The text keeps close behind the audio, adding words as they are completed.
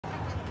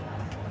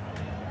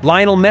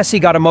Lionel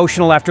Messi got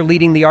emotional after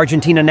leading the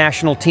Argentina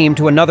national team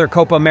to another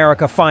Copa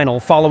America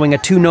final following a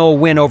 2-0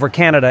 win over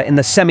Canada in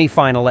the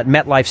semi-final at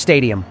MetLife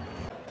Stadium.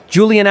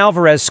 Julian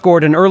Alvarez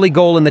scored an early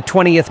goal in the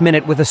 20th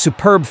minute with a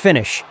superb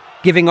finish,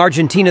 giving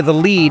Argentina the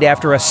lead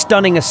after a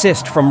stunning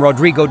assist from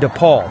Rodrigo de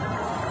Paul.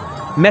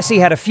 Messi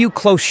had a few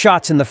close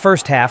shots in the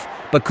first half,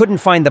 but couldn't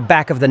find the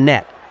back of the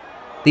net.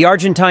 The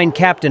Argentine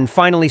captain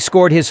finally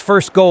scored his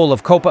first goal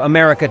of Copa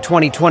America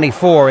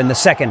 2024 in the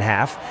second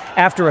half,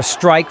 after a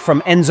strike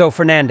from Enzo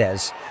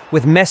Fernandez,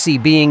 with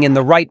Messi being in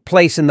the right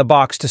place in the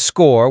box to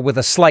score with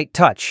a slight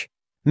touch.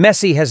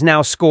 Messi has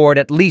now scored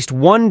at least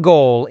one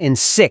goal in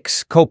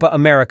 6 Copa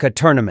America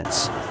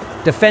tournaments.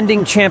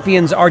 Defending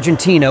champions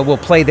Argentina will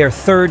play their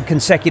 3rd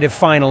consecutive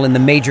final in the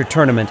major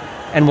tournament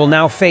and will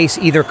now face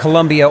either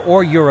Colombia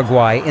or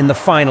Uruguay in the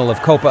final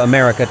of Copa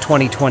America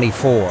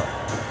 2024.